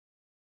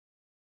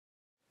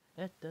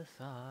At the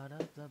thought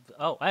of the...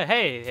 Oh,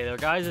 hey there,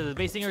 guys. This is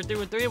Basinger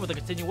 313 with a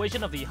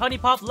continuation of the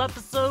Huniepop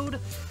episode.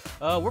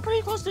 We're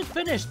pretty close to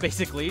finished,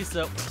 basically.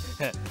 So,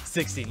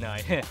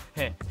 69.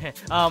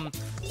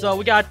 So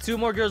we got 2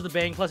 more girls to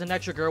bang, plus an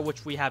extra girl,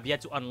 which we have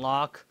yet to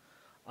unlock.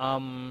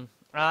 I'm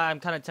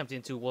kind of tempted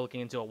into looking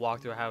into a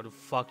walkthrough how the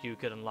fuck you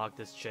could unlock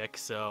this chick.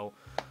 So,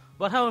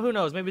 but who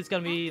knows? Maybe it's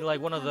gonna be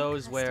like one of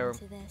those where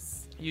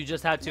you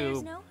just had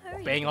to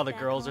bang all the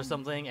girls or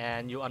something,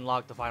 and you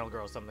unlock the final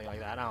girl, something like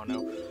that. I don't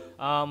know.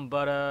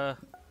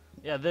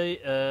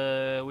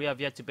 Yeah, we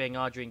have yet to bang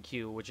Audrey and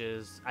Q, which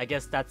is, I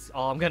guess that's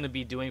all I'm gonna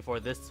be doing for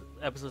this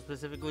episode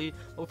specifically.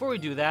 But before we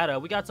do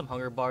that, we got some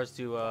hunger bars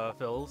to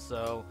fill,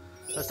 so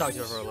let's talk to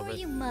her for a little bit.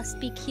 You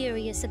must be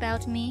curious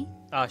about me.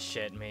 Oh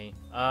shit, me.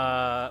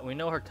 We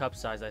know her cup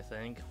size, I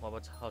think. Well,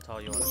 how tall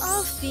you are?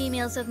 All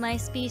females of my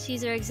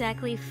species are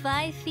exactly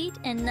 5 feet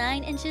and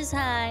 9 inches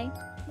high.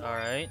 All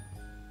right.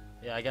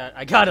 Yeah,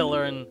 I gotta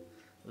learn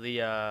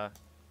the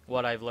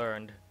what I've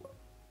learned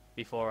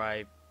before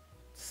I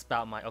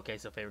spout my... Okay,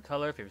 so favorite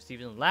color, favorite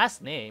season,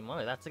 last name.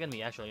 Oh, that's gonna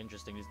be actually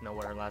interesting to know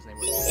what her last name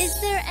was. Is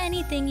there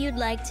anything you'd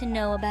like to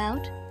know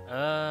about?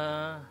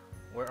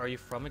 Where are you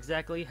from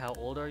exactly? How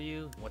old are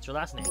you? What's your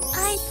last name?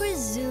 I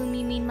presume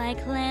you mean my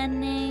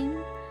clan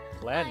name?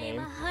 Clan name?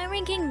 I'm a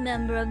high-ranking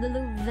member of the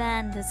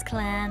Luvandas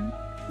clan.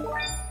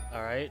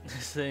 Alright,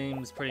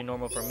 seems pretty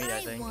normal for me,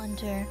 I think. I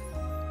wonder,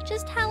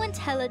 just how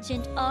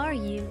intelligent are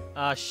you?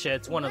 Ah, shit,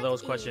 it's one of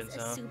those questions,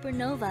 What is huh? a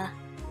supernova?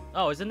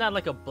 Oh, isn't that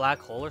like a black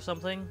hole or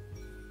something?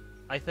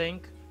 I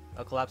think.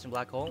 A collapsing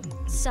black hole?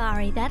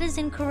 Sorry, that is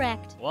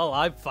incorrect. Well,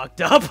 I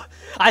fucked up.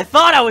 I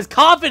thought I was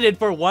confident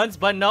for once,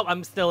 but nope,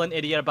 I'm still an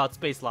idiot about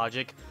space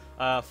logic.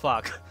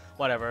 Fuck.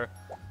 Whatever.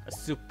 A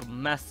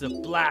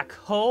supermassive black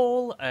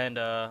hole, and,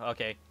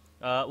 okay.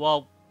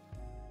 Well...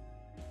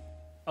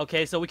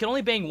 Okay, so we can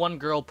only bang 1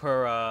 girl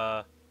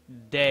per,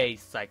 day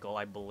cycle,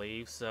 I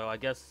believe. So I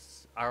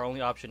guess our only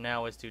option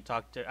now is to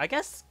talk to... I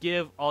guess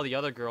give all the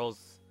other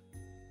girls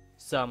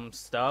some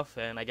stuff,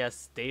 and I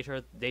guess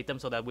date them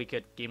so that we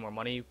could gain more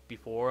money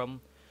before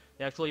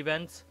the actual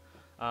event.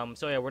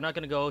 So yeah, we're not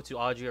gonna go to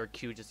Audrey or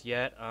Q just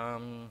yet. I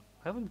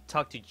haven't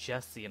talked to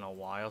Jessie in a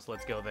while, so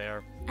let's go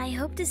there. I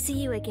hope to see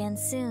you again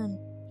soon.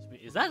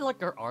 Is that like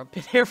her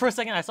armpit hair for a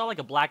second? I saw like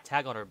a black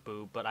tag on her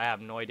boob, but I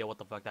have no idea what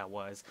the fuck that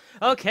was.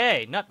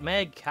 Okay,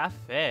 Nutmeg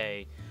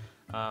Cafe.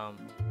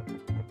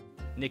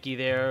 Nikki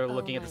there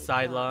looking at the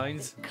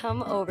sidelines.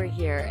 Come over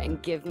here and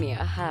give me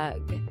a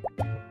hug.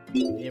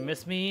 You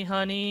miss me,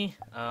 honey?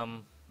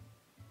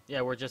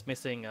 Yeah, we're just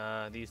missing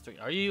these 3.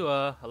 Are you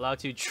allowed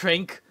to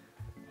drink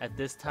at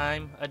this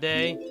time a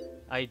day?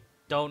 I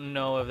don't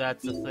know if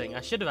that's a thing.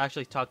 I should have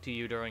actually talked to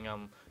you during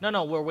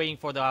No, we're waiting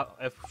for the...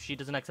 If she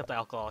doesn't accept the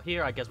alcohol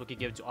here, I guess we could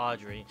give it to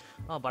Audrey.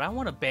 Oh, but I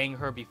want to bang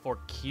her before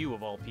Q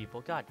of all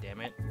people. God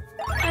damn it.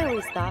 I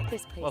always thought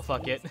this place... Well,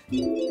 fuck it.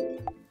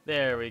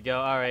 There we go.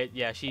 Alright,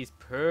 yeah, she's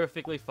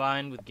perfectly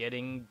fine with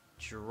getting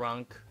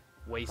drunk,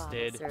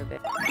 wasted.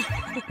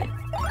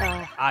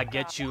 I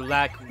get you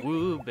like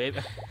woo, baby.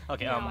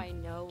 Okay, I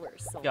know we're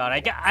so... God,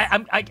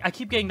 I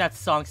keep getting that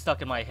song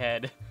stuck in my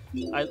head.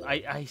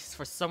 I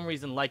for some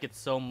reason like it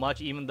so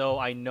much, even though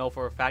I know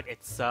for a fact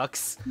it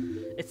sucks.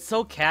 It's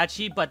so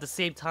catchy, but at the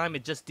same time,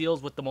 it just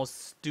deals with the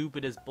most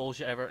stupidest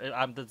bullshit ever.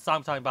 The song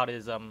I'm talking about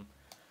is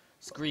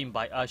 "Scream"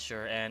 by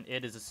Usher, and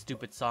it is a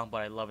stupid song, but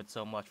I love it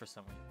so much for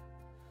some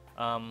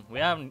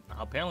reason.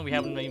 Apparently we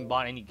haven't even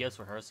bought any gifts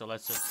for her, so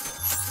let's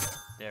just...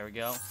 There we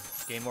go.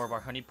 Gain more of our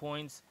honey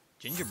points.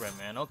 Gingerbread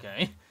man,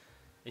 okay.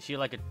 Is she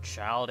like a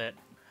child at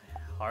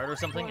heart or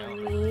something?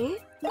 Me?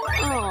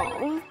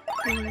 Oh.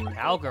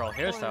 Cowgirl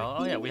hairstyle.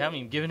 Oh yeah, we haven't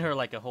even given her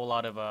like a whole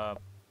lot of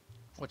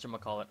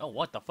whatchamacallit. Oh,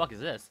 what the fuck is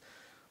this?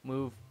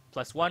 Move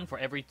 +1 for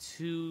every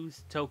 2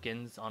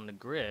 tokens on the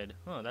grid.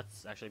 Oh,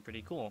 that's actually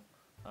pretty cool.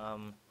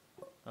 Oh,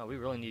 we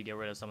really need to get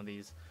rid of some of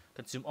these.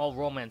 Consume all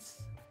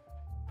romance.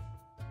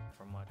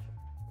 For much.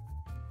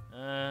 We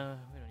don't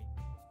need...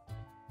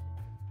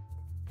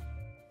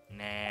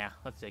 Nah,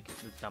 let's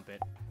dump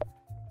it.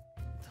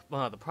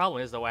 Well, the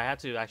problem is though, I had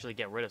to actually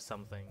get rid of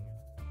something.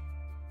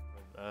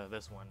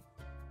 This one.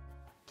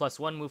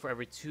 +1 move for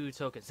every 2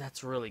 tokens.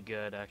 That's really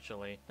good,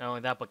 actually. Not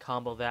only that, but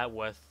combo that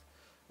with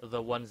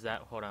the ones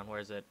that... Hold on, where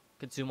is it?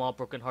 Consume all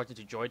broken hearts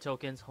into joy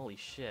tokens. Holy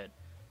shit.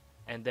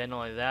 And then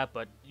not only that,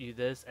 but you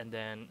this, and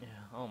then...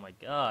 Oh my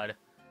god.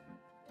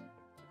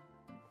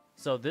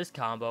 So this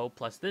combo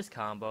plus this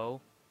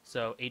combo.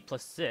 So 8 +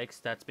 6,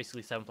 that's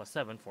basically 7 +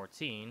 7,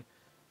 14.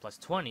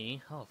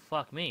 +20. Oh,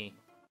 fuck me.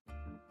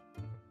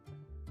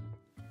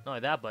 Not only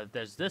that, but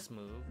there's this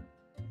move.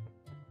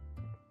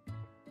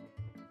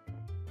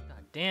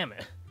 God damn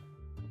it.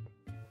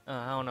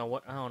 I don't know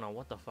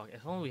what the fuck.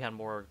 If only we had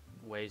more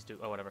ways to...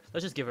 Oh, whatever.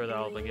 Let's just give her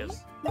all the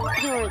gifts.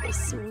 You're the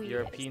sweetest.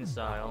 European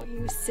style.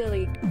 You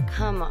silly...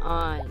 Come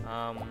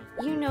on.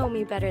 You know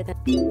me better than...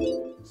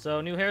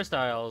 So, new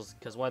hairstyles,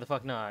 because why the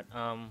fuck not?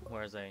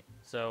 Where is they?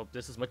 So,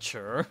 this is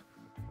mature.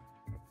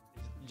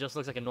 Just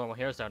looks like a normal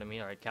hairstyle to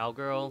me. Alright,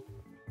 cowgirl.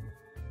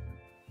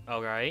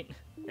 Alright.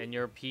 And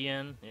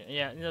European.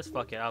 Yeah, just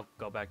fuck it. I'll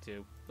go back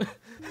to.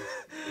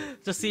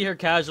 Just see her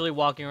casually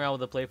walking around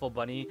with a playful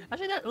bunny.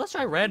 Actually, let's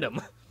try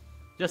random.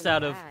 Just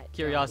out of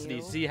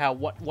curiosity. See how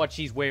what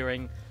she's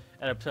wearing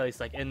at a place.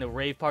 Like in the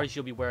rave party,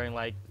 she'll be wearing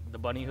like the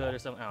bunny hood or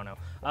something. I don't know.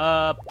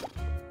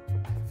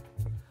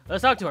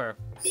 Let's talk to her.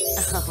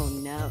 Oh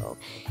no.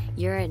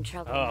 You're in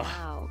trouble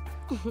now.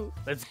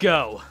 Let's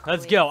go.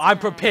 Let's go. I'm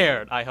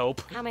prepared, I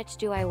hope. How much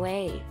do I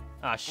weigh?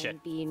 Ah, shit.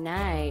 And be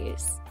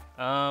nice.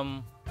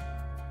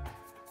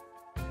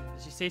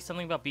 Did she say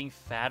something about being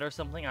fat or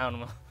something? I don't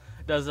know.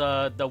 Does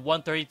the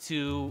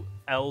 132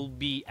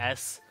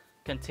 lbs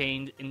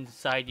contained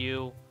inside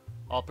you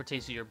all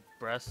pertains to your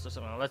breasts or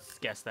something? Let's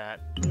guess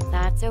that.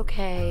 That's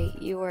okay.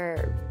 You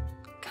were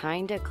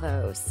kinda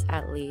close,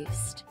 at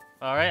least.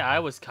 Alright, I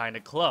was kinda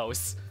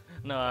close.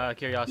 No,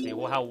 curiosity.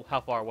 Well,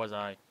 how far was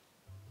I?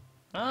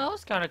 I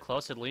was kinda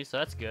close at least, so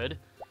that's good.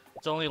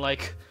 It's only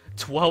like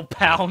 12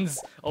 pounds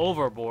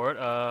overboard.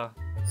 Well,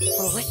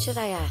 what should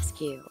I ask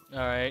you?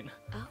 Alright.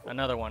 Oh,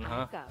 Another one,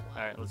 huh? I've got one.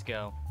 Alright, let's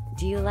go.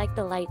 Do you like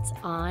the lights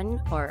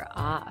on or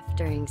off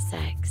during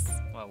sex?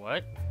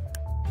 What?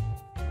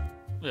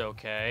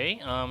 Okay.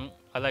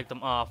 I like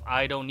them off.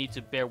 I don't need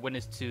to bear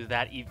witness to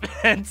that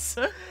event.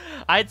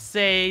 I'd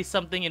say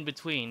something in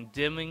between.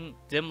 Dim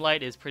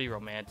light is pretty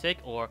romantic,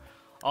 or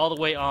all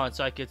the way on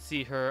so I could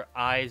see her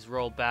eyes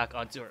roll back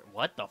onto her.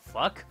 What the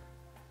fuck?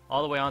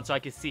 All the way on so I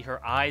could see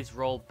her eyes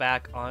roll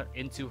back on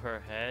into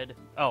her head.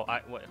 Oh,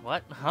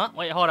 what? Huh?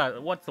 Wait, hold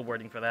on. What's the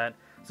wording for that?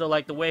 So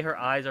like the way her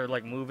eyes are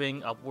like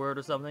moving upward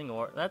or something,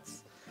 or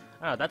that's,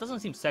 I don't know. That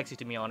doesn't seem sexy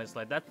to me,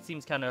 honestly. That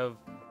seems kind of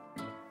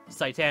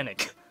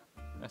satanic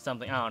or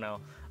something. I don't know.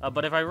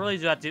 But if I really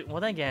do have to,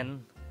 well, then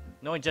again,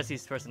 knowing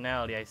Jessie's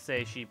personality, I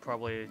say she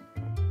probably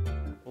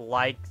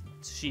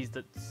she's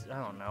the, I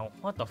don't know.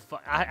 What the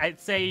fuck?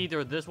 I'd say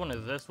either this one or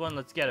this one.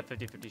 Let's get a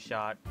 50-50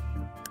 shot.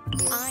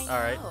 I know.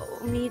 Alright.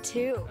 Me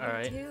too.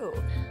 Alright. Me too.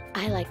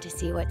 I like to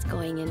see what's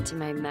going into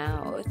my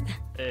mouth.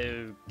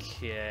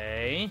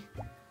 Okay.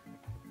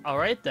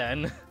 Alright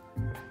then.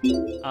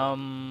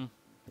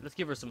 Let's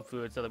give her some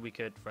food so that we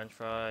could french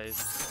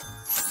fries.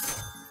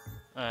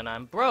 And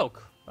I'm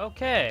broke.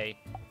 Okay.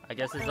 I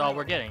guess this is all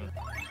we're getting.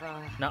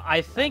 Now,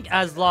 I think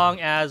as long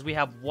as we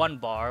have one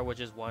bar, which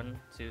is 1,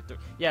 2, 3.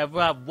 Yeah, if we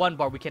have one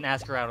bar, we can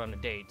ask her out on a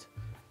date.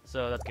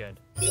 So that's good.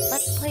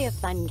 Let's play a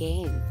fun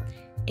game.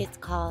 It's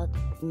called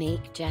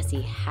Make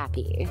Jessie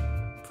Happy.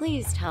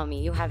 Please tell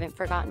me you haven't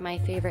forgotten my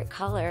favorite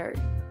color.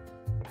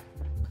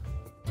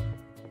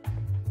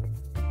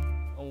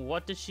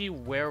 What did she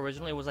wear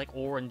originally? It was like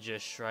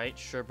orangish, right?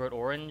 Sherbet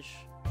orange?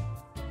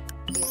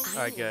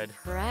 Alright, good.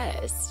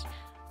 Impressed.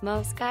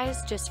 Most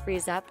guys just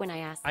freeze up when I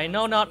ask them I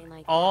know not something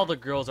like all that.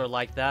 the girls are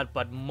like that,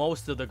 but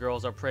most of the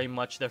girls are pretty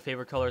much their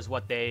favorite color is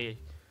what they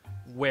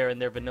wear in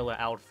their vanilla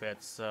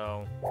outfits,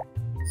 so...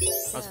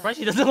 I'm surprised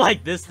she doesn't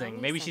like this thing.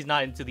 Maybe she's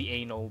not into the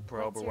anal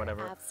probe or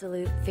whatever. What's your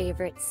absolute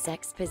favorite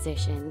sex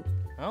position?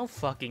 I don't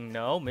fucking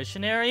know.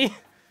 Missionary?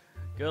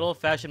 Good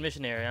old-fashioned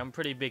missionary. I'm a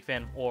pretty big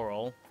fan of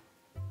oral.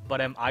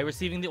 But am I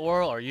receiving the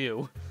oral or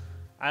you?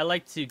 I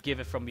like to give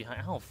it from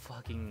behind. I don't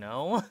fucking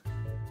know.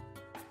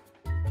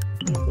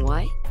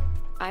 What?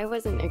 I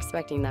wasn't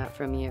expecting that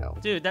from you.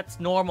 Dude, that's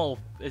normal,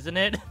 isn't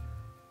it?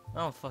 I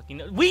don't fucking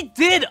know. We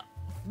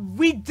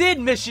did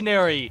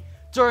missionary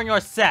during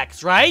our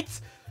sex, right?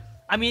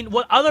 I mean,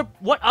 what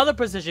other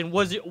position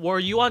were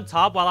you on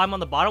top while I'm on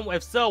the bottom?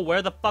 If so,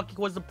 where the fuck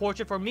was the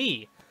portrait for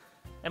me?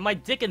 And my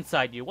dick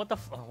inside you? What the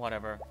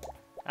whatever.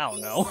 I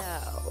don't know.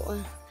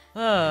 So,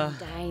 I'm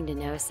dying to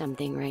know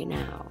something right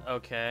now.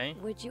 Okay.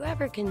 Would you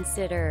ever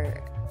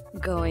consider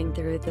going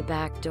through the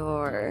back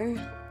door?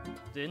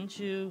 Didn't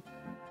you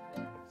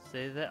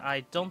say that?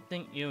 I don't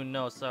think you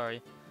know.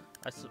 Sorry.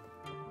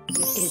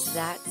 Is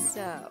that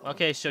so?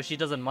 Okay, so she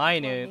doesn't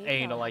mind Well, maybe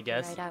anal, I'll I have to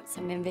guess. Write out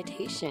some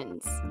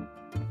invitations.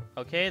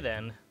 Okay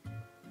then.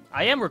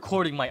 I am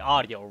recording my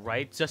audio,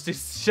 right? Just to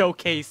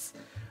showcase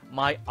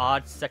my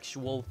odd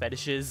sexual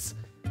fetishes.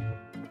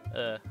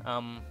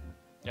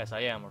 Yes,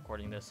 I am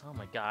recording this. Oh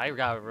my god, I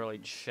gotta really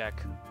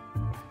check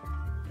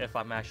if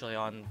I'm actually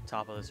on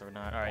top of this or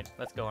not. Alright,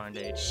 let's go on a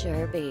date.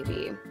 Sure,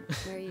 baby.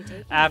 Where are you taking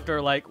me?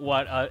 After, like,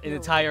 what, an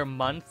entire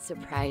month?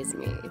 Surprise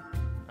me.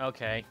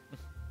 Okay.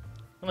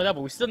 Not that,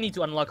 but we still need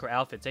to unlock her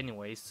outfits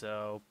anyway,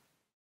 so...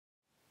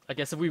 I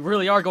guess if we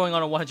really are going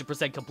on a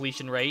 100%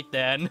 completion rate,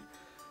 then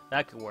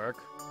that could work.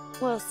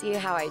 We'll see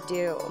how I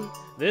do.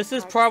 This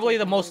is probably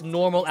the most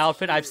normal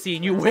outfit I've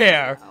seen you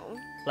wear.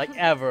 Like,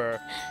 ever.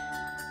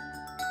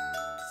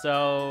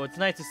 So, it's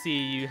nice to see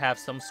you have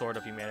some sort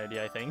of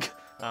humanity, I think.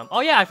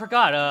 Oh yeah, I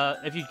forgot,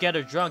 if you get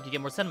her drunk, you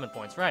get more sentiment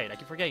points. Right, I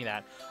keep forgetting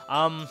that.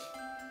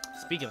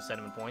 Speaking of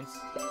sentiment points,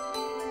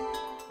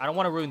 I don't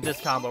want to ruin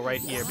this combo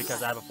right here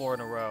because I have a 4 in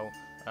a row.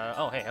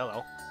 Oh, hey,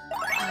 hello.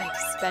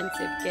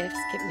 Expensive gifts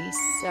get me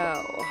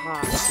so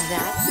hot.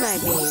 That's my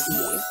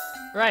baby.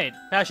 Right,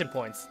 passion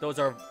points. Those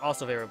are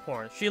also very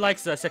important. She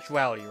likes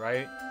sexuality,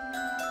 right?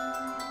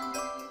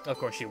 Of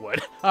course she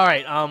would.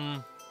 Alright,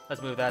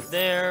 let's move that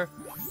there.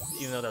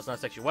 Even though that's not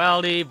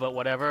sexuality, but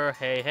whatever.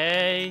 Hey,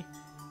 hey.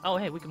 Oh,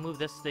 hey, we can move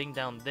this thing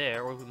down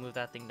there, or we can move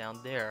that thing down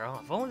there. Oh,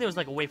 if only there was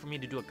like a way for me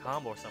to do a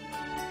combo or something.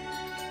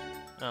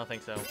 I don't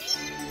think so.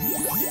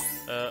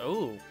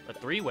 Ooh, a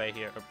three-way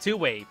here. Or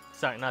two-way.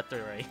 Sorry, not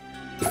three-way.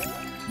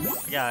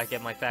 I gotta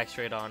get my facts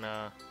straight on,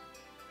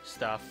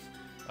 stuff.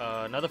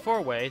 Another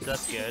four-way, so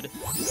that's good.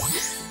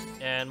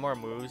 And more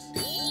moves.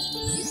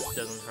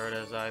 Doesn't hurt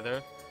us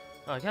either.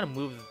 Oh, I gotta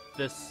move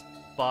this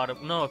bottom.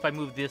 No, if I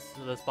move this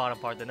bottom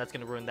part, then that's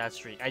gonna ruin that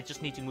streak. I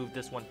just need to move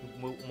this one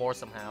more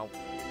somehow.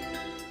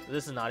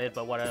 This is not it,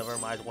 but whatever,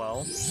 might as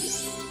well.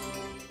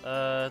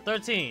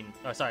 13.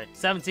 Oh, sorry,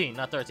 17,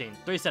 not 13.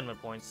 3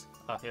 sentiment points.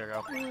 Oh, here we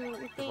go.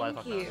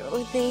 Thank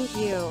you. Thank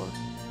you.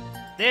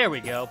 There we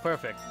go,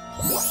 perfect.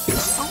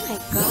 Oh my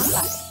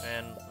gosh.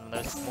 And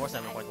there's more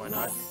sentiment points, why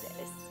not?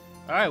 This.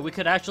 Alright, we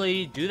could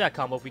actually do that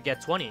combo if we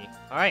get 20.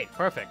 Alright,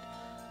 perfect.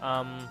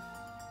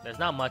 There's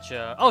not much,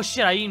 oh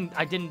shit, I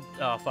didn't,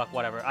 oh fuck,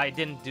 whatever. I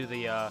didn't do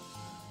the,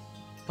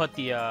 put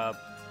the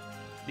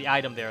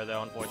item there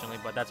though, unfortunately,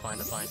 but that's fine,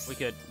 that's fine. We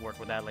could work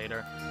with that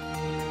later.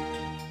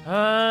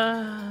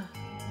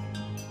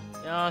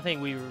 Yeah, I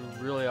think we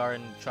really are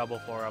in trouble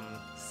for,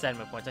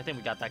 sentiment points. I think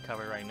we got that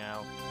covered right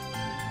now.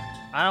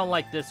 I don't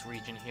like this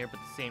region here, but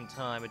at the same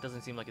time, it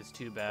doesn't seem like it's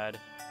too bad.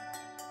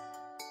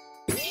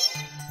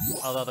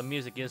 Although the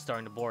music is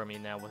starting to bore me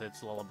now with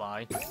its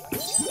lullaby.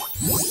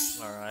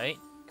 Alright.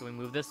 Can we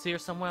move this here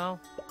somehow?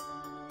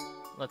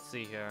 Let's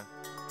see here.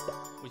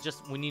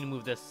 We need to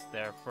move this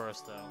there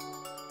first, though.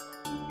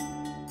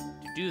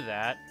 To do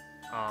that,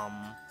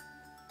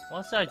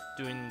 let's start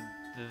doing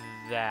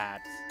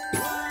that.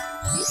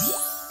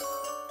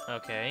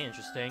 Okay,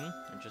 interesting.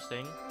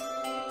 Interesting.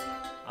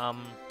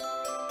 I'm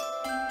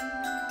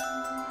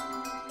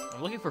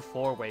looking for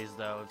four ways,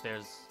 though, if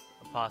there's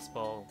a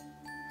possible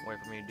way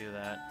for me to do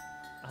that.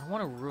 I don't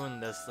want to ruin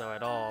this, though,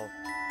 at all.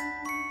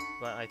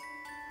 But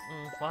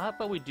well, how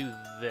about we do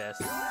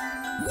this?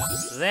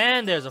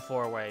 Then there's a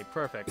four-way.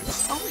 Perfect.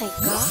 Oh my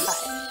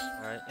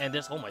gosh. Alright, and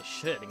there's, oh my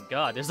shit, and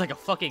god, there's like a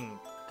fucking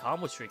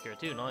combo streak here,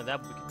 too. Not only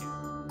that, but we can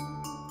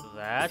do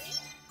that.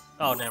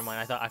 Oh, never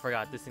mind. I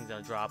forgot. This thing's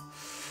gonna drop.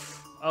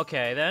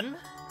 Okay, then.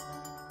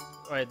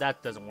 Alright,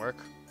 that doesn't work.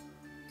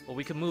 Well,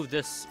 we can move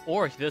this,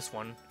 or this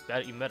one.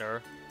 That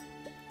emitter.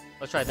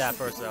 Let's try that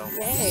first, though.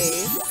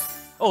 Yay.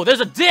 Oh,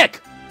 there's a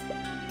dick!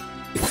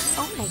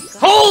 Oh my god.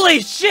 Holy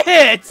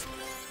shit!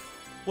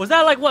 Was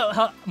that like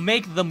what,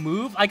 make the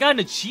move? I got an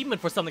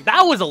achievement for something.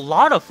 That was a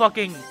lot of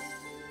fucking...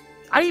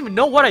 I didn't even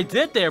know what I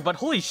did there, but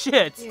holy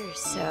shit! You're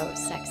so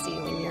sexy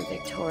when you're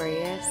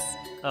victorious.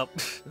 Oh,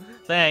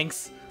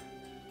 thanks.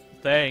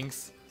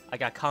 Thanks. I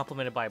got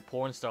complimented by a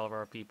porn star of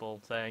our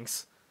people.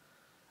 Thanks.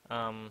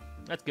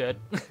 That's good.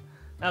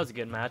 That was a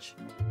good match.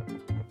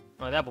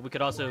 Not that, but we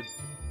could also...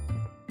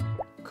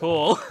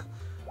 Cool.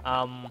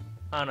 I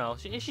don't know.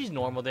 She's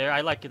normal there.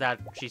 I like that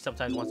she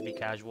sometimes wants to be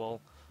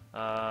casual.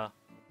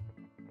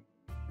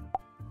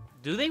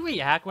 Do they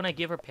react when I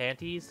give her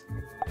panties?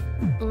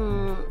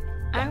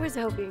 I was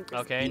hoping for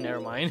Okay, speed. never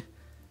mind.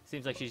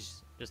 Seems like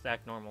she's just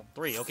act normal.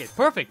 3. Okay,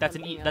 perfect. That's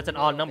that's an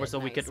odd number, so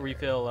we could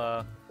refill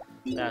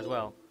that as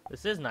well.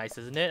 This is nice,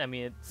 isn't it? I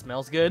mean, it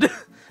smells good.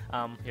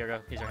 Here you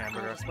go. Here's your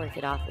hamburger. Let's work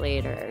it off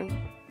later.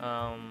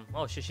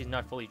 Oh shit, she's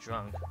not fully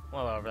drunk.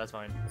 Well, whatever, that's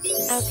fine.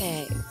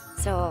 Okay,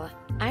 so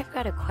I've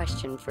got a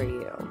question for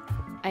you.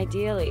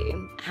 Ideally,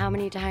 how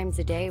many times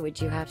a day would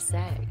you have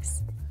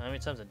sex? How many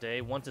times a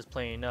day? Once is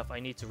plenty enough. I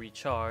need to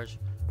recharge.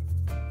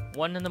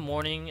 1 in the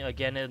morning,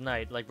 again at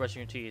night, like brushing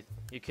your teeth.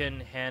 You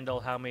can handle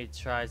how many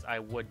tries I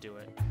would do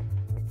it.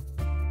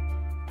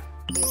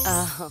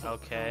 Oh.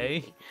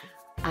 Okay.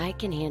 I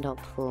can handle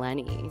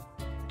plenty.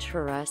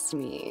 Trust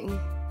me.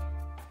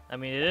 I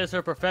mean, it is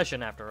her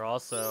profession after all,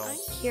 so... I'm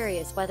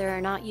curious whether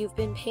or not you've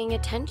been paying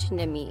attention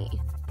to me.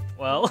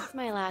 Well... What's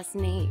my last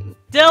name?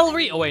 Del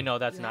Re- Oh wait, no,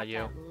 that's not you.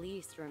 you. Have to at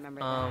least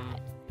remember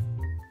that.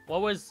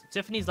 What was...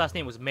 Tiffany's last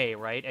name was May,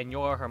 right? And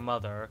you're her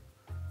mother.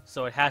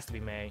 So it has to be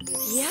May.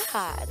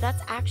 Yeah,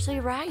 that's actually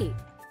right.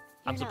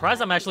 I'm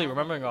surprised I'm actually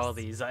remembering all of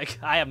these. Like,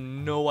 I have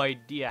no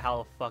idea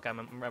how the fuck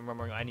I'm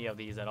remembering any of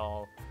these at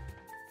all.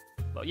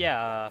 But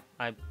yeah,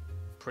 I'm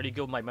pretty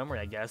good with my memory,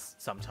 I guess,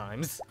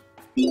 sometimes.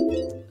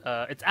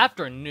 It's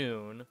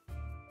afternoon.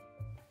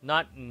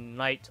 Not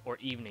night or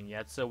evening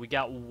yet, so we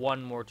got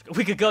one more to go.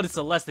 We could go to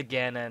Celeste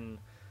again and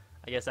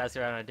I guess ask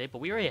her out on a date, but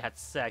we already had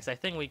sex. I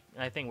think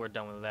we're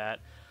done with that.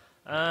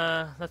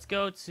 Let's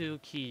go to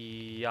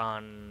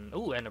Kian.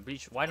 Ooh, and a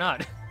beach. Why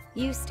not?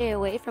 You stay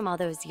away from all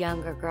those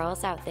younger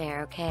girls out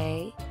there,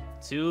 okay?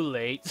 Too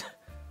late.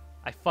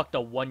 I fucked a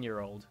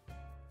 1-year-old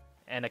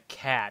and a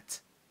cat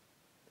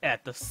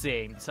at the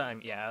same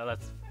time. Yeah,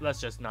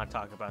 let's just not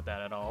talk about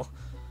that at all.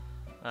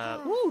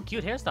 Ooh,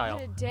 cute hairstyle.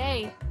 What a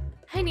day.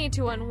 I need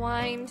to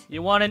unwind.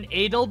 You want an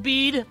anal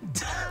bead?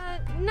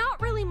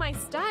 Not really my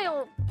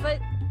style, but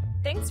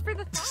thanks for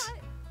the thought.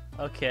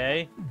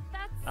 Okay.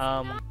 That's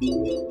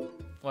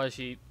What is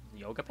she?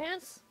 Yoga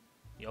pants?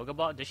 Yoga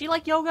ball? Does she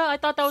like yoga? I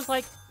thought that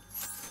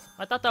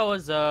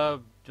was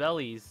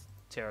Belly's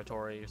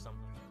territory or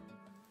something.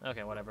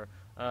 Okay, whatever.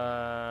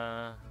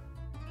 Why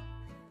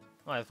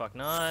the fuck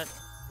not?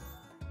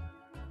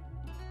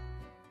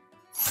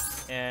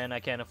 And I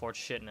can't afford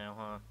shit now,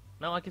 huh?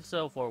 No, I can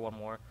still afford one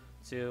more.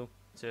 Two.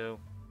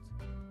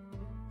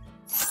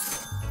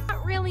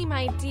 Not really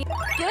my deal.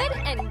 Good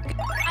and good.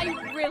 I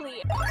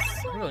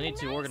really need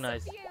to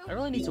organize. I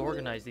really need to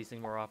organize these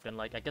things more often.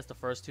 Like, I guess the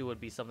first two would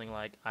be something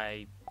like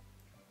I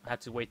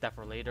had to wait that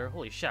for later.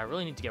 Holy shit, I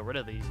really need to get rid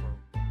of these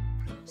or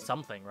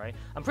something, right?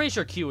 I'm pretty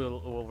sure Q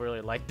will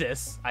really like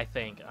this. I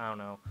think. I don't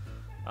know.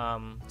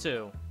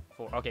 2,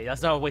 4. Okay,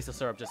 that's not a waste of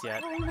syrup just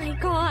yet. Oh my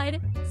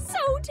god,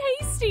 so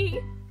tasty.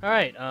 All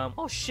right.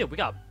 Oh shit, we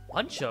got a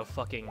bunch of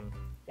fucking.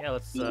 Yeah,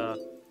 let's. Where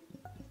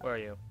are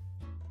you?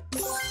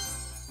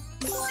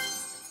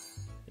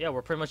 Yeah,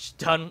 we're pretty much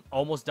done,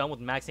 almost done with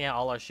maxing out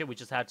all our shit. We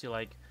just had to,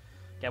 like,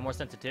 get more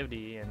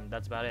sensitivity, and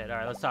that's about it.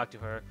 Alright, let's talk to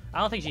her. I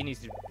don't think she needs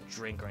to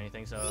drink or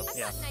anything, so,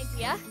 yeah. I've got an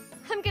idea.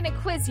 I'm gonna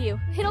quiz you.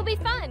 It'll be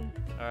fun.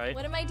 Alright.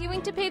 What am I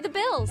doing to pay the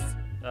bills?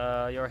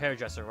 You're a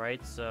hairdresser,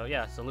 right? So,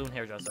 yeah, saloon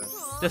hairdresser.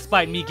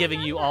 Despite me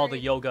giving you all the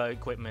yoga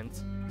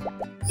equipment.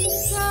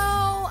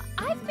 So,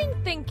 I've been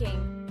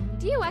thinking.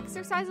 Do you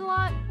exercise a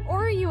lot,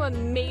 or are you a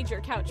major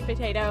couch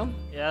potato?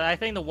 Yeah, I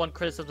think the one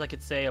criticism I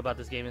could say about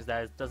this game is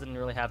that it doesn't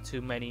really have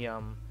too many,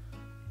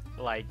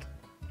 like,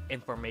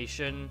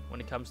 information when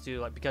it comes to,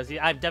 like, because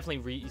I'm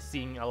definitely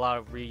seeing a lot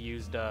of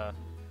reused,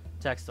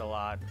 text a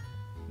lot.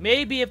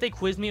 Maybe if they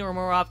quiz me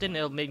more often,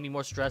 it'll make me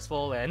more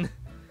stressful and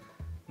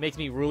makes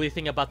me really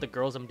think about the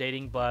girls I'm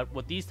dating, but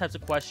with these types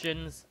of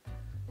questions,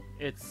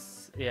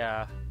 it's,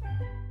 yeah.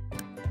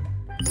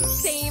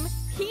 Same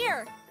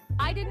here.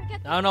 I didn't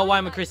get. I don't know why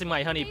I'm increasing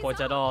my honey points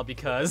at all,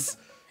 because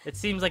it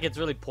seems like it's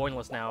really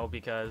pointless now,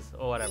 because,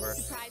 oh, whatever.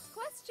 Surprise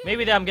question.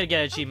 Maybe that I'm gonna get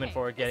an achievement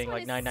for getting,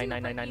 This like, one is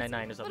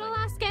 99999 or super something. But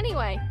I'll ask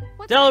anyway.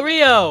 What's Del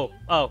Rio!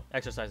 Oh,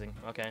 exercising.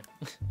 Okay.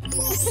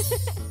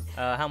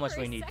 How much do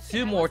For we a need? second,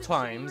 2 I more wasn't sure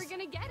you times were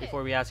gonna get it.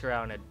 before we ask her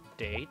out on a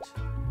date.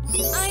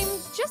 I'm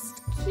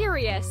just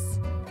curious.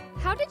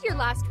 How did your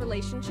last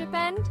relationship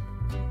end?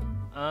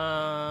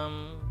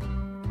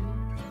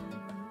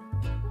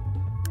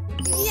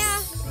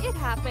 Yeah, it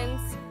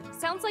happens.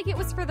 Sounds like it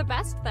was for the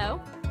best,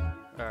 though.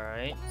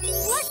 Alright.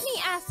 Let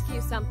me ask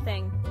you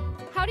something.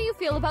 How do you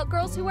feel about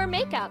girls who wear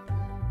makeup?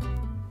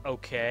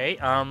 Okay,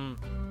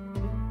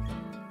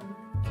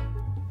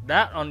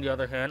 that, on the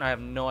other hand, I have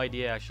no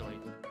idea, actually.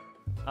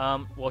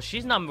 Well,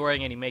 she's not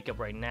wearing any makeup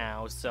right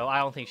now, so I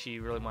don't think she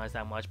really minds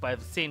that much. But at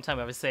the same time,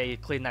 if I say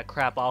clean that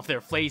crap off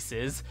their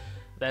faces,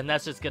 then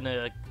that's just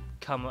gonna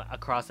come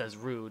across as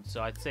rude.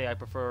 So I'd say I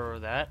prefer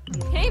that.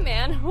 Hey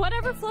man,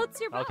 whatever floats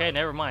your boat. Okay,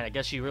 never mind. I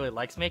guess she really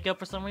likes makeup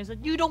for some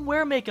reason. You don't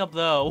wear makeup,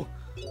 though!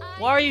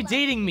 Why are you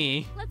dating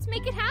me? Let's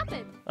make it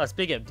happen.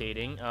 Speaking of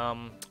dating,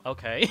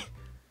 okay.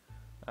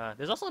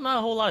 There's also not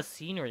a whole lot of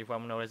scenery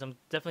from notice. I'm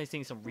definitely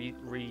seeing some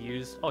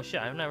reuse. Oh shit,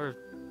 I've never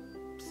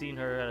seen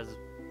her as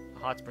a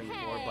hot spring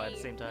before, but at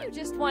the same time. You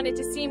just wanted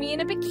to see me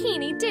in a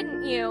bikini,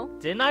 didn't you?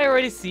 Didn't I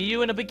already see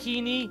you in a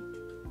bikini?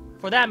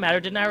 For that matter,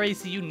 didn't I already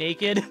see you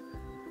naked?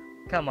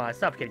 Come on,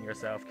 stop kidding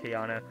yourself,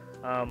 Kiana.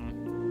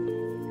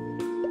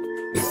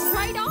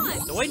 Right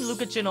on. The way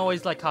Luka-chin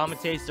always like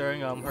commentates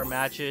during her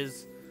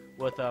matches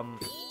with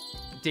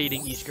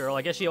dating each girl,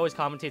 I guess she always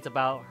commentates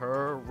about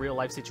her real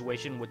life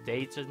situation with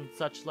dates and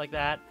such like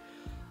that.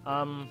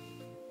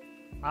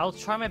 I'll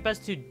try my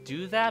best to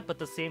do that, but at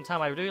the same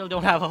time I really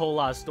don't have a whole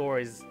lot of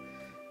stories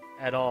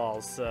at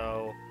all,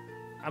 so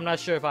I'm not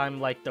sure if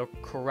I'm like the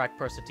correct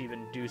person to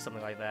even do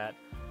something like that.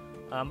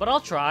 But I'll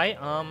try.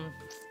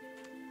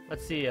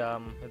 Let's see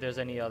if there's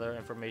any other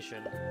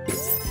information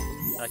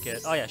I could.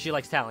 Oh yeah, she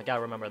likes talent.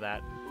 Gotta remember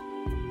that.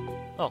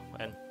 Oh,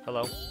 and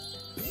hello.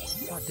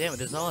 God damn it,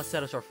 there's not a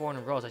set of 4 in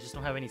a row. I just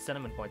don't have any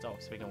sentiment points. Oh,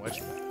 speaking of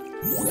which.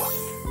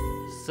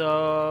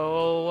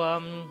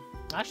 So,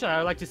 actually,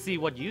 I'd like to see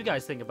what you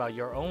guys think about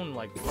your own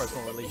like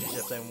personal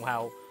relationships and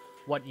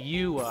what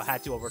you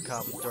had to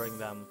overcome during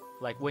them.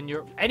 Like when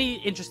any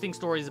interesting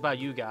stories about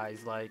you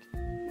guys, like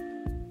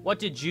what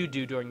did you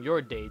do during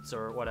your dates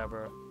or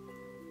whatever?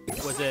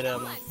 Was it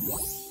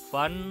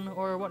fun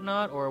or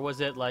whatnot, or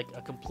was it like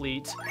a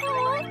complete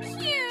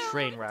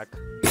train wreck?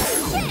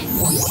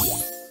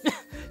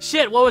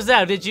 Shit, what was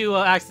that? Did you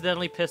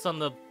accidentally piss on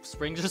the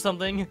springs or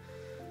something?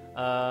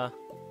 The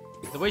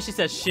way she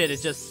says shit,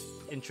 it just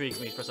intrigues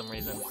me for some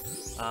reason.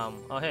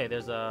 Oh hey,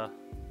 there's a...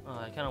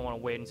 I kind of want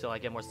to wait until I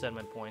get more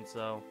sentiment points,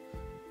 so...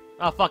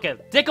 Oh, fuck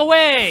it. Dick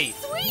away!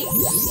 Sweet!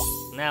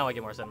 Now I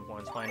get more sentiment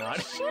points, why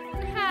not? Shouldn't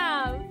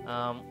have.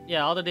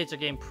 Yeah, all the dates are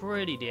getting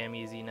pretty damn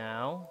easy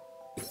now.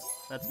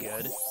 That's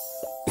good.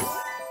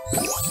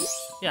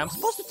 Yeah, I'm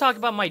supposed to talk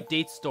about my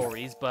date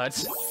stories,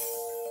 but...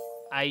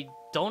 I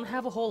don't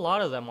have a whole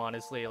lot of them,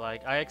 honestly.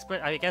 Like, I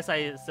guess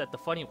I said the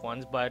funny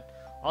ones, but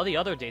all the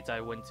other dates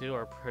I went to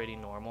are pretty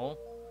normal.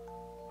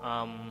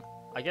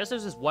 I guess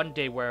there's this one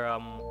day where,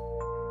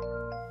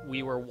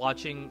 we were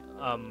watching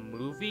a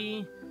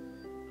movie.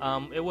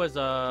 It was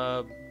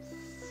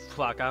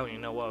fuck, I don't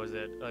even know, what was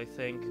it? I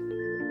think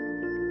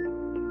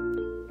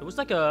it was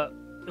like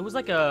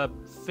a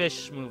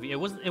fish movie. It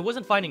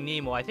wasn't Finding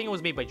Nemo. I think it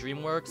was made by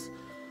DreamWorks.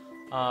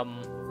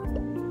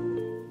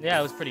 Yeah,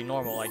 it was pretty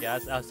normal, I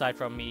guess, aside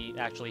from me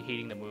actually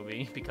hating the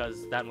movie,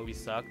 because that movie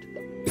sucked.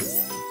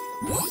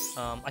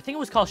 I think it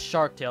was called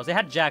Shark Tales. It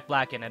had Jack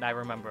Black in it, I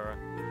remember.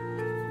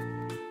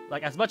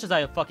 Like, as much as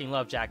I fucking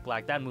love Jack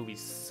Black, that movie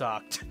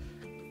sucked.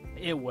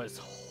 It was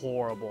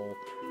horrible.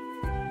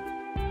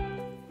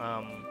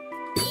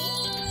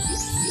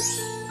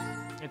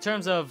 In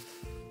terms of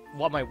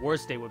what my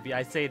worst day would be,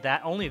 I'd say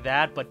that, only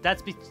that, but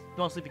that's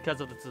mostly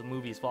because of the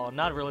movie's fault,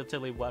 not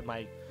relatively what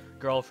my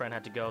girlfriend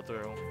had to go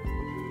through.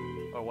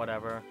 Or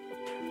whatever.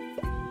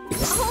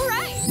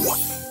 Alright!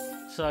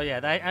 So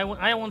yeah,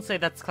 I won't say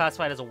that's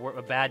classified as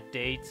a bad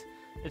date.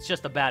 It's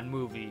just a bad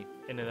movie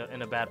in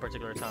a bad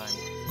particular time.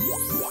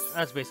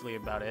 That's basically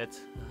about it.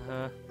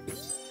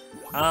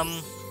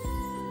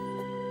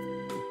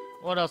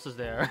 What else is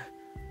there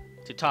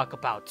to talk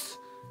about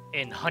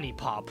in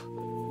Huniepop?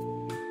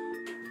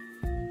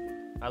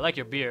 I like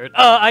your beard.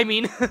 I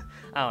mean,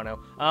 I don't know.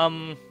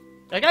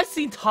 Like I've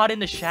seen Todd in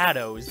the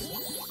Shadows,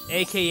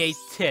 aka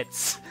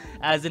Tits,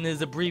 as in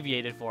his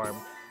abbreviated form.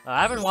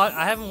 I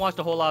haven't watched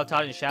a whole lot of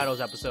Todd in the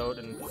Shadows episode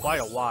in quite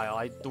a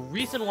while. The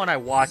recent one I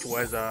watched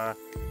was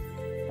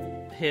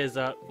his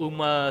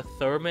Uma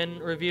Thurman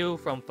review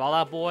from Fall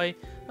Out Boy.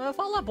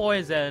 Fall Out Boy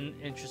is an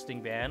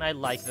interesting band. I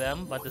like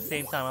them, but at the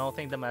same time, I don't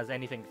think them as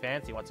anything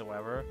fancy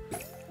whatsoever.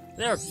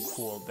 They're a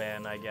cool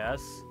band, I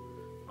guess.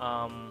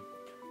 I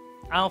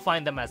don't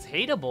find them as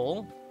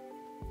hateable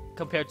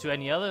compared to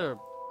any other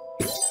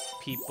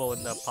people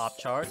in the pop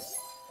charts.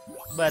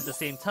 But at the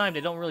same time,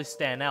 they don't really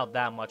stand out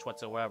that much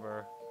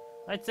whatsoever.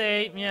 I'd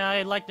say, yeah,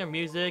 I like their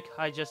music.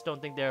 I just don't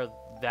think they're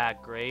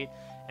that great.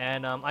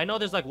 And I know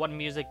there's like one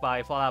music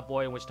by Fall Out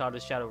Boy in which Todd the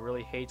Shadow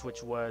really hates,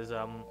 which was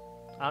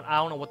I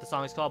don't know what the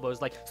song is called, but it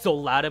was like, so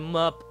light him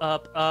up,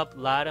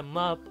 light him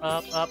up,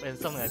 and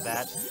something like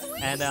that.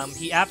 And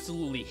he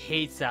absolutely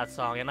hates that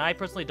song, and I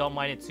personally don't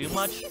mind it too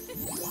much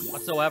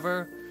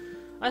whatsoever.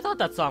 I thought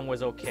that song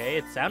was okay.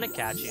 It sounded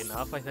catchy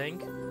enough, I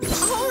think.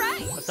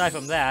 Alright! Aside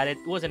from that, it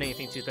wasn't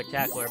anything too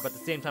spectacular, but at the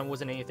same time, it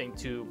wasn't anything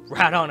to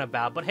rat on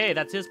about. But hey,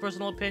 that's his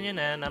personal opinion,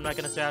 and I'm not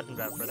gonna shout at him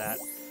for that.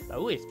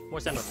 Ooh,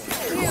 more sentiment.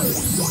 Dude,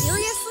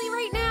 seriously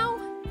right now?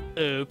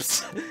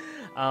 Oops.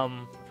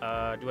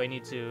 Do I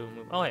need to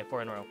move? Oh, hey,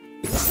 4 in a row.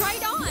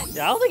 Right on!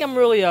 Yeah, I don't think I'm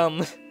really, I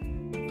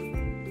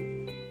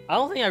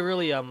don't think I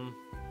really,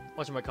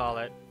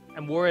 whatchamacallit,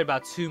 I'm worried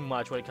about too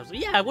much when it comes to,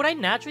 yeah, when I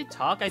naturally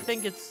talk, I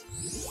think it's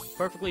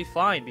perfectly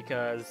fine,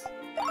 because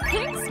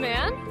Thanks,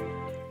 man!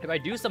 if I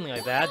do something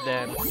like that,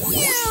 then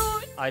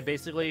Cute! I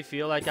basically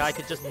feel like I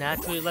could just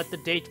naturally let the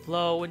date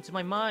flow into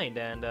my mind,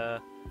 and,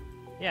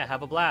 yeah,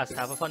 have a blast,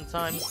 have a fun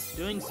time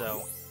doing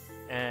so.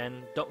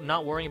 And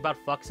not worrying about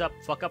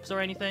fuck-ups or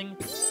anything.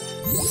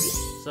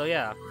 So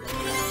yeah.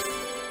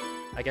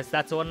 I guess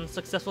that's one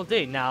successful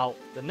date. Now,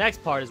 the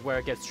next part is where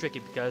it gets tricky,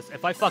 because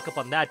if I fuck up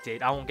on that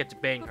date, I won't get to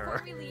bang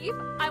her. Before we leave,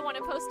 I want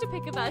to post a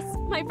pic of us.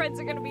 My friends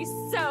are gonna be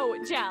so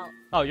jealous.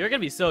 Oh, you're gonna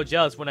be so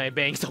jealous when I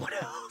bang someone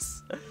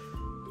else.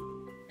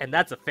 And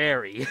that's a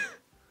fairy.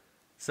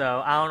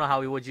 So, I don't know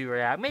how would you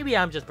react. Maybe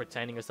I'm just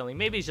pretending or something.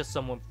 Maybe it's just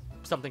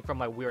something from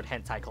my weird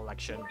hentai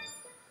collection.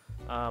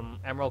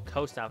 Emerald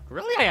Coast out.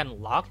 Really? I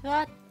unlocked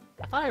that?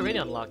 I thought I already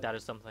unlocked that or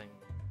something.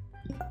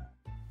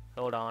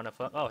 Hold on.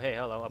 Oh, hey,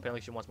 hello.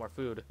 Apparently she wants more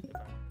food. I'm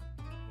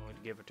going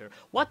to give it to her.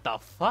 What the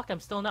fuck? I'm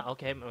still not.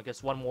 Okay, I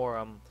guess one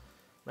more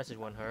message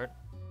wouldn't hurt.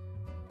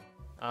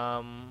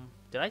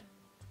 Did I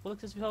look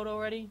this photo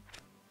already?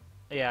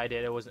 Yeah, I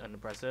did. It wasn't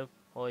unimpressive.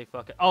 Holy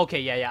fuck. Okay,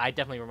 yeah. I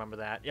definitely remember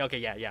that. Okay,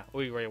 yeah.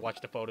 We already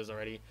watched the photos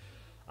already.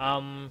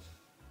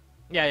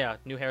 Yeah.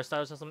 New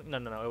hairstyles or something?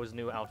 No. It was a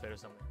new outfit or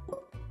something.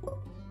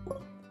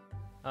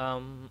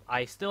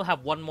 I still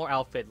have one more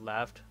outfit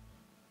left,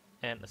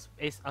 and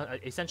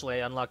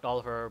essentially I unlocked all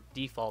of her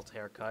default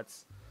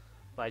haircuts,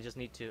 but I just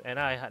need to, and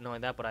I had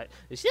knowing that, but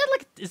is that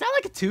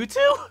like a tutu?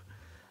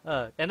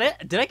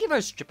 Did I give her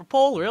a stripper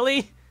pole,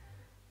 really?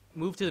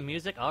 Move to the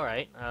music?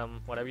 Alright,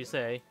 whatever you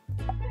say.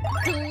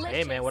 Delicious.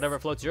 Hey man, whatever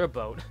floats your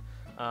boat.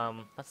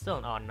 That's still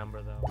an odd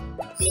number though.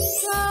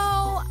 So,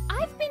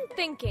 I've been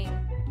thinking,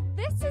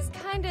 this is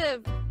kind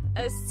of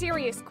a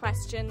serious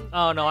question.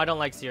 Oh no, I don't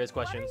like serious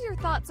What questions. are your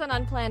thoughts on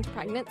unplanned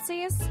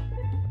pregnancies?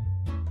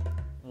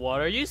 What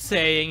are you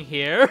saying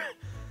here?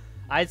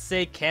 I'd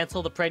say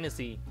cancel the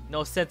pregnancy.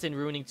 No sense in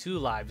ruining 2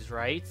 lives,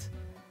 right?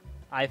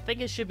 I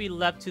think it should be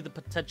left to the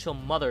potential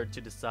mother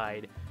to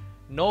decide.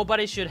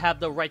 Nobody should have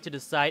the right to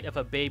decide if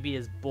a baby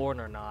is born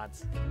or not.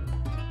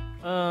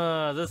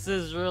 This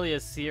is really a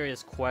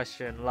serious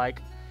question.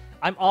 Like,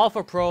 I'm all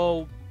for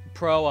pro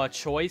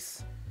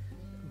choice,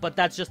 but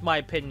that's just my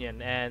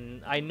opinion,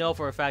 and I know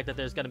for a fact that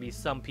there's gonna be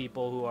some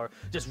people who are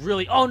just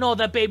really, oh no,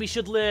 that baby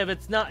should live.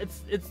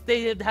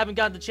 They haven't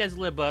gotten the chance to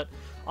live. But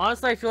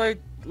honestly, I feel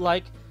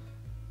like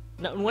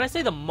when I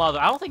say the mother,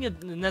 I don't think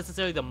it's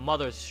necessarily the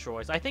mother's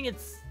choice. I think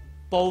it's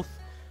both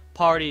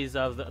parties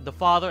of the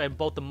father and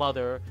both the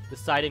mother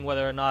deciding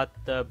whether or not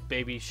the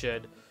baby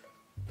should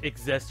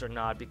exist or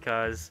not.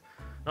 Because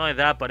not only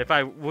that, but if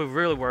I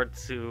really were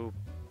to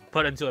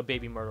put into a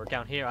baby murder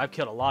account here, I've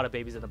killed a lot of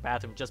babies in the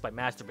bathroom just by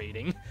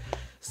masturbating.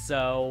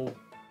 So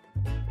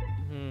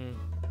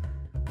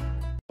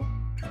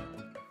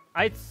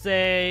I'd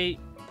say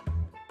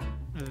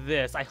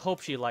this. I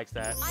hope she likes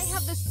that. I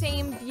have the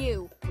same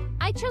view.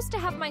 I chose to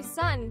have my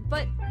son,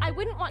 but I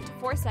wouldn't want to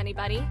force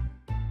anybody.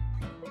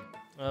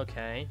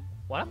 Okay.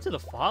 What happened to the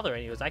father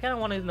anyways? I kind of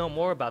want to know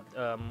more about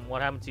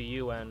what happened to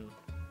you and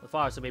the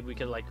father, so maybe we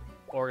could like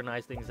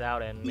organize things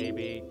out and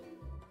maybe...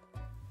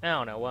 I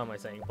don't know, what am I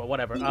saying? But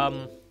whatever.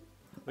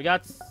 We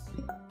got...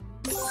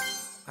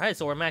 Alright,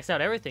 so we're maxed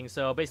out everything,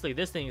 so basically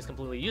this thing is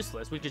completely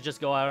useless. We could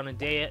just go out on a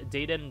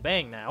date and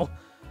bang now.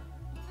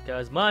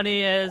 Because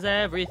money is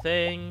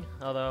everything.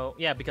 Although,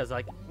 yeah, because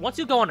like, once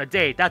you go on a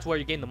date, that's where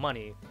you gain the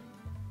money.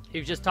 If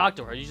you just talk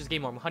to her, you just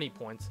gain more honey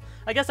points.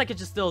 I guess I could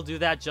just still do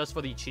that just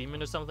for the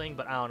achievement or something,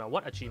 but I don't know.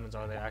 What achievements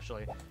are there,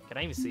 actually? Can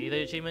I even see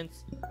the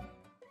achievements?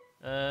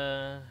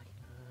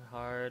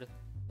 Hard.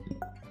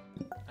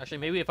 Actually,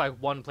 maybe if I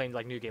won playing,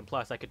 like, New Game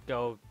Plus, I could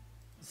go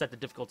set the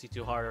difficulty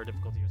to hard or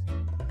difficulty or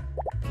something.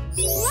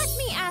 Let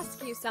me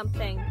ask you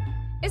something.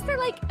 Is there,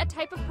 like, a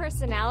type of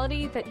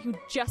personality that you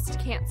just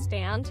can't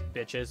stand?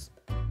 Bitches.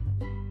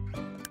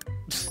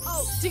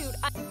 Oh, dude,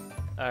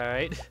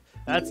 Alright.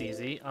 That's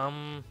easy.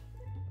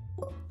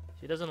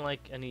 She doesn't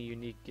like any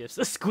unique gifts.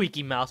 A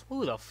squeaky mouse.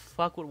 Who the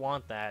fuck would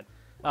want that?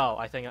 Oh,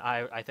 I think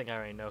I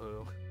already know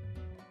who.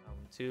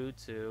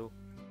 2.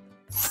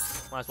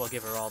 Might as well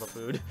give her all the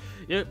food.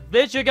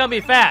 Bitch, you're gonna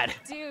be fat!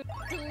 Dude,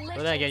 delicious.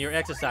 But then again, you're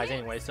exercising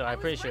anyway, so I'm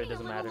pretty sure it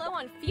doesn't matter. Low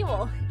on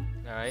fuel.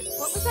 Alright.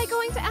 What was I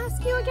going to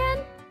ask you again?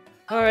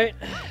 Alright.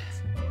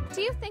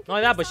 Do you think? Not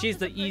like that, but she's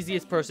the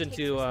easiest person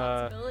to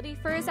responsibility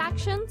for his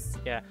actions?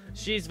 Yeah,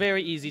 she's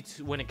very easy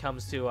to when it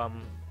comes to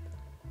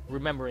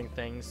remembering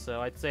things.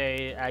 So I'd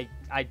say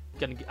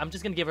I'm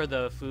just gonna give her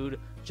the food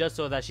just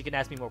so that she can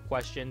ask me more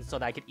questions, so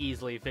that I can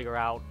easily figure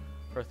out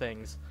her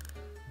things.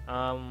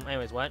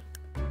 Anyways, what?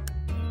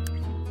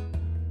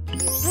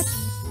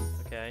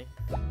 Okay.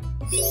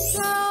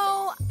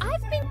 So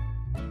I've been.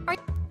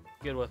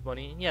 Good with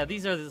money. Yeah,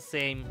 these are the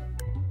same.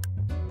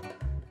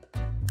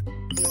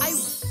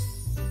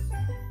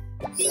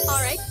 All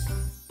right.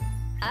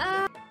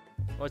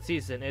 What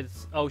season?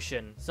 It's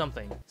ocean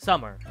something.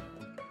 Summer.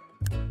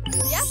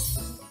 Yep.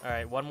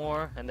 Alright, one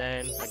more, and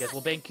then I guess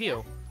we'll bank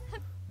Q.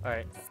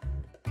 Alright.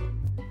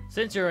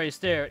 Since you're already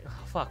stared.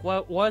 Oh, fuck,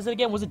 what was it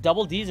again? Was it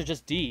double D's or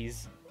just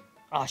D's?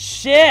 Oh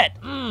shit!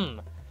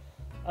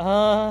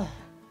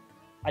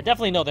 I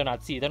definitely know they're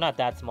not C. They're not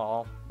that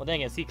small. Well, then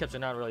again, C cups are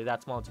not really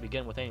that small to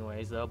begin with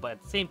anyways, though. But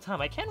at the same time,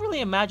 I can't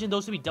really imagine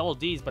those to be double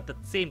D's. But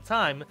at the same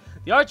time,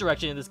 the art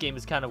direction in this game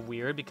is kind of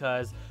weird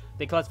because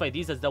they classify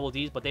these as double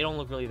D's, but they don't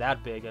look really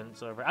that big and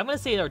so on. I'm going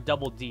to say they're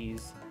double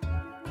D's.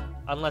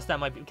 Unless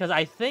that might be... Because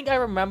I think I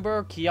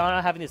remember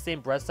Kiana having the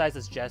same breast size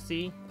as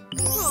Jessie.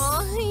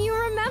 Aw, you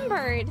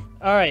remembered.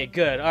 Alright,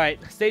 good.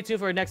 Alright, stay tuned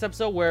for our next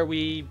episode where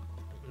we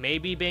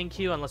maybe bang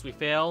Q unless we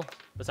fail.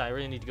 Besides, I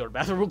really need to go to the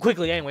bathroom real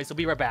quickly anyway, so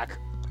be right back.